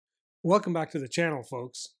Welcome back to the channel,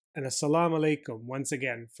 folks, and Assalamu alaikum once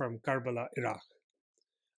again from Karbala, Iraq.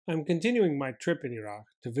 I'm continuing my trip in Iraq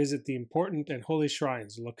to visit the important and holy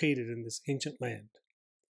shrines located in this ancient land.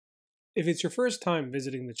 If it's your first time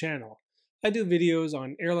visiting the channel, I do videos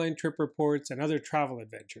on airline trip reports and other travel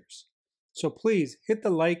adventures. So please hit the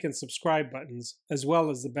like and subscribe buttons as well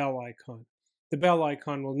as the bell icon. The bell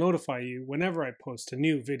icon will notify you whenever I post a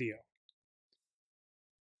new video.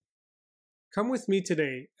 Come with me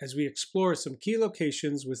today as we explore some key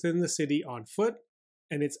locations within the city on foot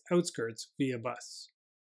and its outskirts via bus.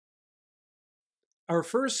 Our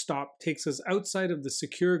first stop takes us outside of the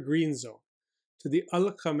secure green zone to the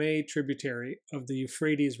Al-Khameh tributary of the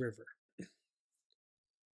Euphrates River.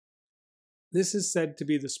 This is said to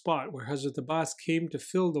be the spot where Hazrat Abbas came to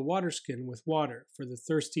fill the water skin with water for the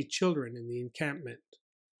thirsty children in the encampment.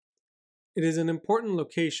 It is an important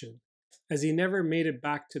location as he never made it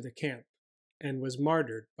back to the camp and was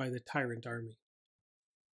martyred by the tyrant army.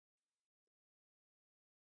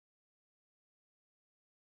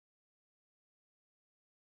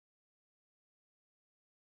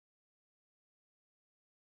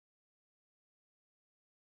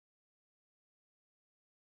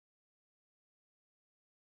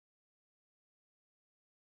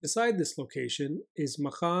 Beside this location is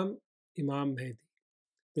Maqam Imam Mahdi,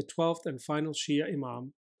 the 12th and final Shia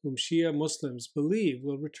Imam, whom Shia Muslims believe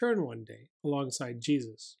will return one day alongside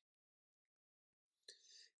Jesus.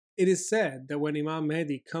 It is said that when Imam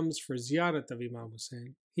Mahdi comes for ziyarat of Imam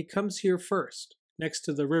Hussain, he comes here first, next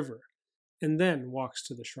to the river, and then walks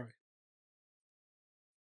to the shrine.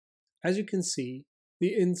 As you can see,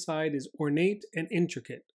 the inside is ornate and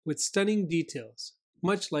intricate, with stunning details,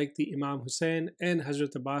 much like the Imam Hussain and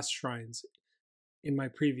Hazrat Abbas shrines in my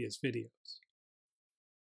previous videos.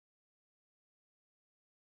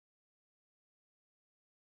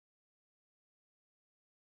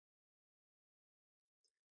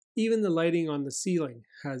 Even the lighting on the ceiling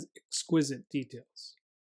has exquisite details.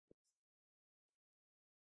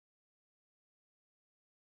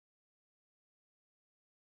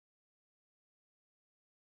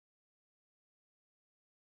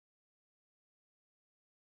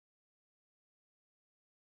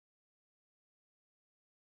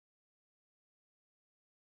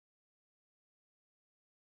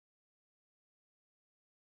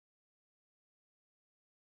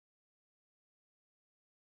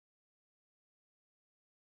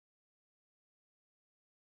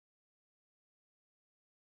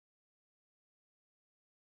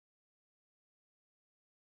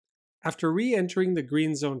 After re-entering the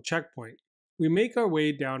Green Zone checkpoint, we make our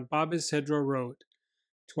way down Babis Hedra Road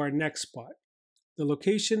to our next spot, the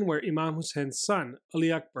location where Imam Hussein's son,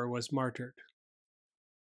 Ali Akbar, was martyred.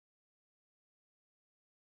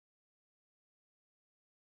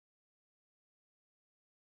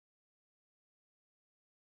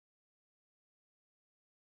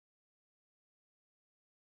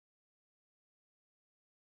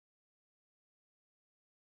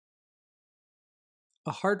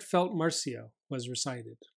 A heartfelt marcia was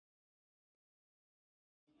recited.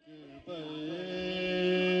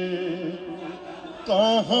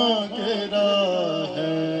 कहाँ गिरा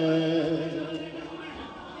है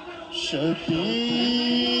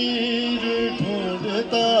शबीर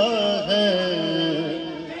ढूंढता है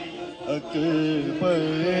अकबर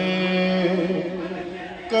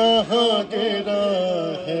कहाँ गिरा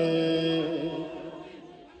है.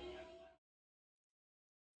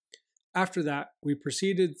 After that, we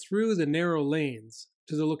proceeded through the narrow lanes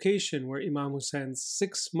to the location where Imam Hussein's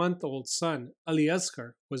 6-month-old son, Ali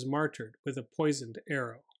Asghar, was martyred with a poisoned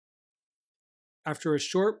arrow. After a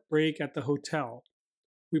short break at the hotel,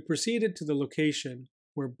 we proceeded to the location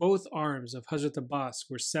where both arms of Hazrat Abbas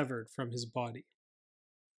were severed from his body.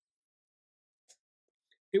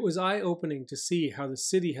 It was eye-opening to see how the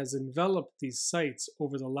city has enveloped these sites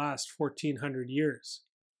over the last 1400 years.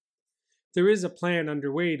 There is a plan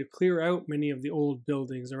underway to clear out many of the old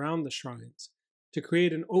buildings around the shrines, to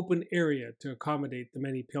create an open area to accommodate the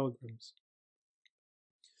many pilgrims.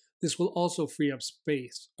 This will also free up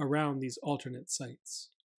space around these alternate sites.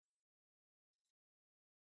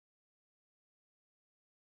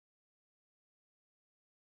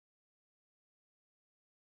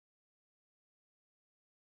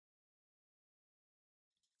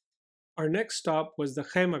 Our next stop was the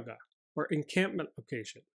Khemaga, or encampment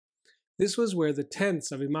location. This was where the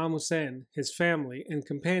tents of Imam Hussain, his family, and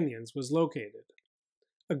companions was located.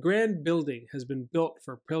 A grand building has been built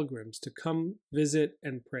for pilgrims to come visit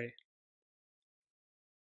and pray.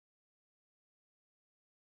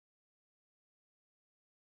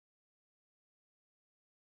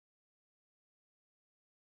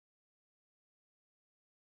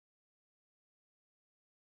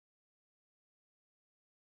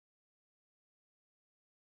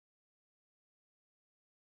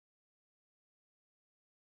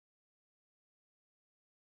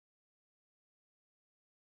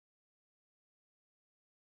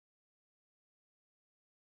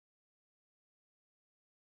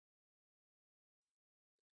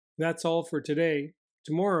 That's all for today.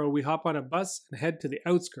 Tomorrow we hop on a bus and head to the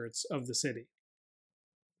outskirts of the city.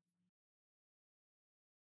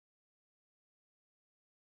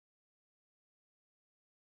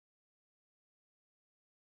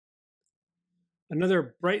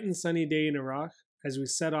 Another bright and sunny day in Iraq as we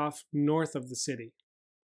set off north of the city.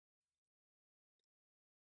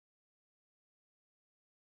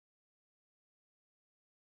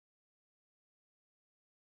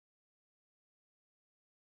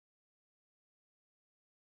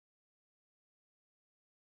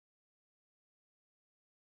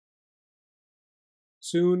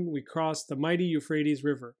 Soon we cross the mighty Euphrates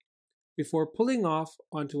River before pulling off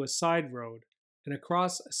onto a side road and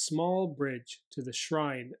across a small bridge to the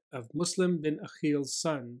shrine of Muslim bin Akhil's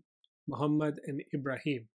son, Muhammad and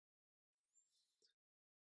Ibrahim.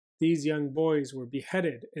 These young boys were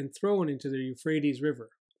beheaded and thrown into the Euphrates River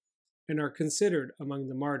and are considered among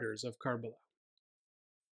the martyrs of Karbala.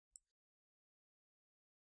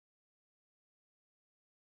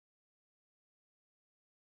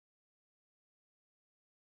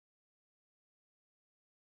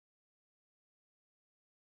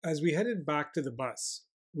 As we headed back to the bus,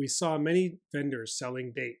 we saw many vendors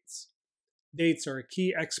selling dates. Dates are a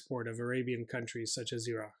key export of Arabian countries such as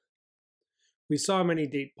Iraq. We saw many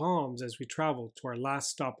date palms as we traveled to our last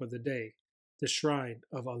stop of the day, the shrine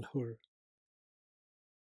of Al-Hur.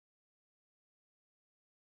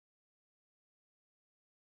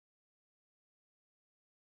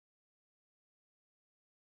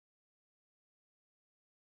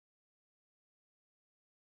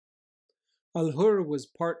 Al-Hur was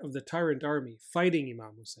part of the tyrant army fighting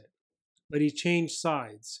Imam Hussain, but he changed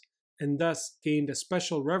sides and thus gained a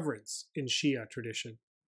special reverence in Shia tradition.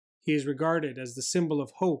 He is regarded as the symbol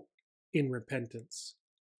of hope in repentance.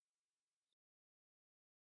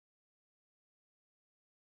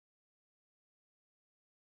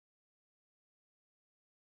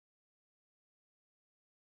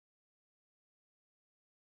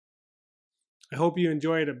 I hope you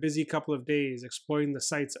enjoyed a busy couple of days exploring the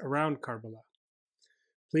sites around Karbala.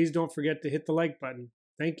 Please don't forget to hit the like button.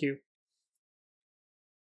 Thank you.